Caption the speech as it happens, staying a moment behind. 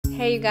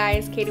Hey you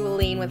guys, Katie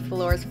Welin with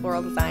Velours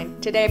Floral Design.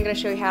 Today I'm going to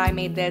show you how I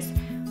made this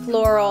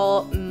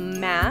floral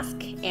mask,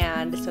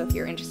 and so if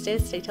you're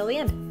interested, stay till the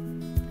end.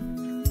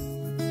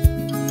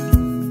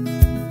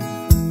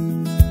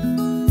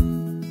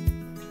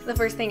 The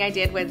first thing I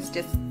did was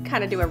just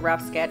kind of do a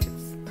rough sketch.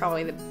 It's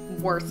probably the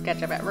worst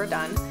sketch I've ever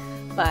done,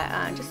 but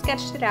just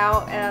sketched it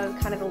out as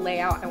kind of the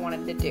layout I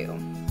wanted to do.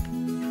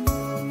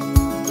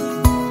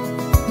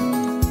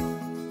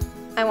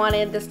 I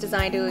wanted this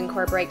design to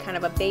incorporate kind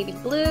of a baby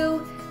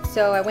blue,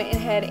 so I went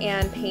ahead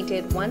and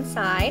painted one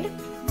side.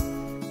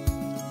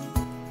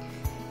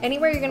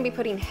 Anywhere you're going to be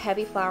putting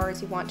heavy flowers,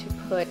 you want to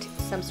put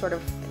some sort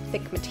of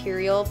thick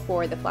material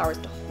for the flowers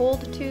to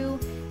hold to.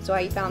 So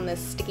I found this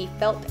sticky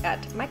felt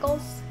at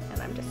Michael's,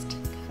 and I'm just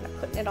kind of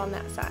putting it on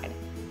that side.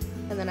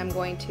 And then I'm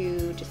going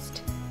to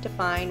just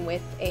define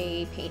with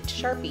a paint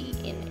Sharpe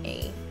in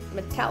a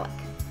metallic.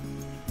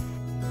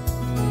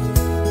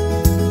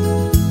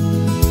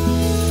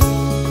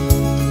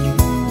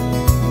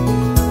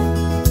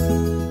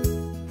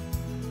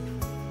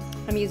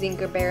 I'm using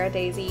Gerbera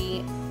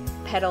Daisy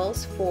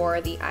petals for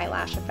the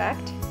eyelash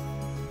effect.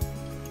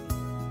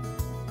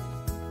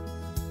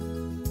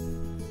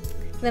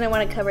 Then I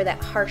want to cover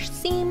that harsh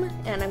seam,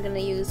 and I'm going to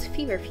use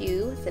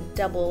Feverfew. It's a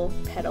double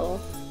petal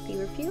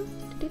Feverfew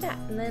to do that.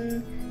 And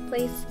then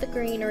place the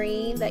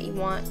greenery that you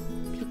want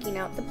peeking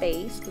out the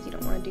base, because you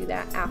don't want to do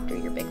that after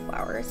your big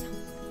flowers.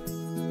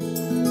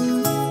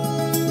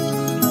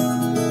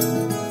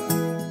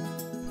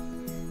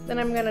 Then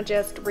I'm going to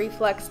just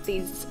reflex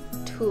these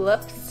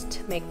tulips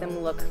to make them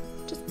look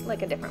just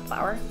like a different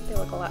flower. They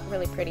look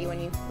really pretty when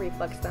you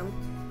reflex them.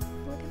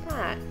 Look at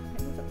that.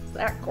 Isn't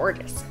that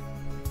gorgeous?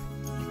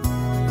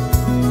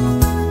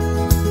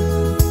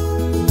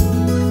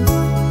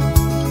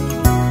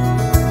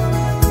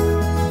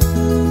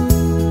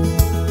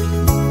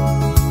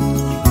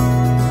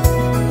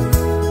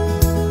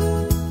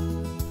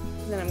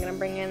 Then I'm going to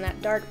bring in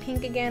that dark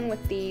pink again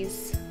with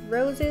these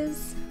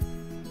roses.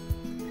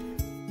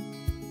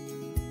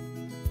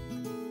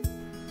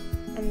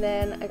 And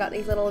then I got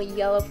these little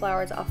yellow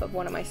flowers off of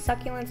one of my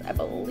succulents. I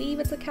believe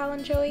it's a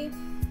Kalanchoe.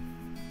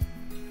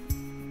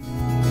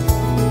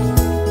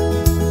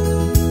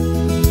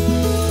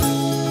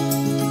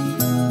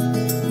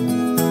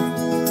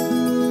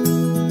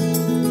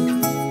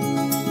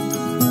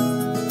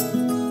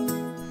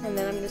 And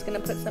then I'm just going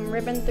to put some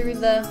ribbon through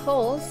the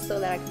holes so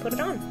that I can put it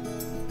on.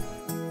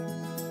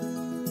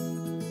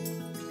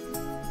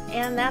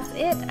 And that's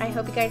it. I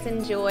hope you guys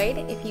enjoyed.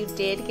 If you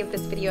did, give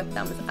this video a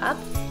thumbs up.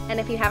 And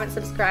if you haven't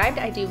subscribed,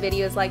 I do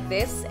videos like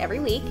this every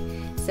week.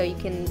 So you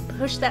can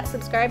push that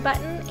subscribe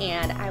button,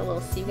 and I will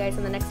see you guys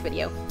in the next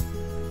video.